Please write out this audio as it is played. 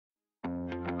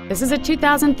This is a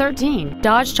 2013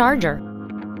 Dodge Charger.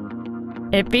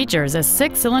 It features a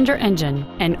 6-cylinder engine,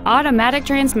 an automatic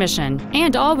transmission,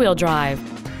 and all-wheel drive.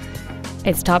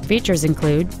 Its top features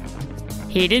include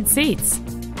heated seats,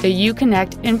 the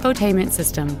Uconnect infotainment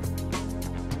system,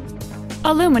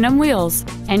 aluminum wheels,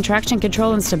 and traction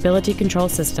control and stability control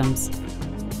systems.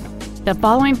 The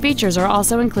following features are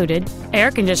also included: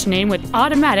 air conditioning with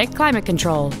automatic climate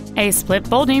control, a split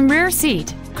folding rear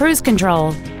seat, cruise control,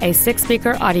 a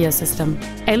 6-speaker audio system,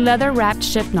 a leather-wrapped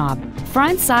shift knob,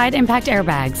 front side impact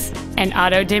airbags, an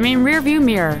auto-dimming rear-view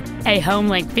mirror, a home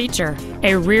link feature,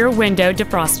 a rear window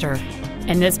defroster,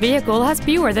 and this vehicle has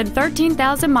fewer than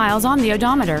 13,000 miles on the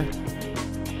odometer.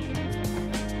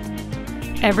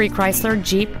 Every Chrysler,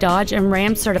 Jeep, Dodge, and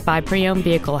Ram certified pre-owned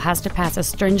vehicle has to pass a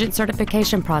stringent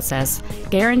certification process,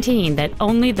 guaranteeing that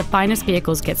only the finest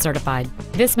vehicles get certified.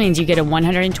 This means you get a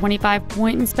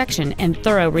 125-point inspection and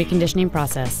thorough reconditioning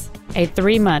process, a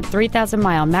 3-month,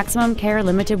 3,000-mile maximum care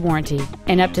limited warranty,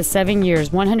 and up to 7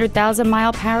 years,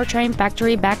 100,000-mile powertrain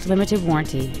factory-backed limited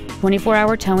warranty,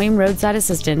 24-hour towing, roadside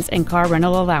assistance, and car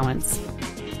rental allowance.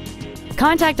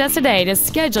 Contact us today to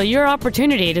schedule your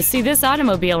opportunity to see this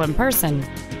automobile in person.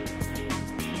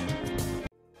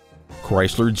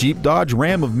 Chrysler Jeep Dodge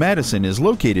Ram of Madison is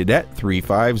located at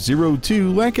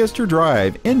 3502 Lancaster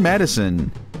Drive in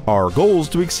Madison. Our goal is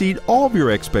to exceed all of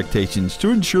your expectations to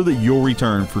ensure that you'll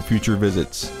return for future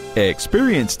visits.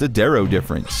 Experience the Darrow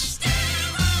difference.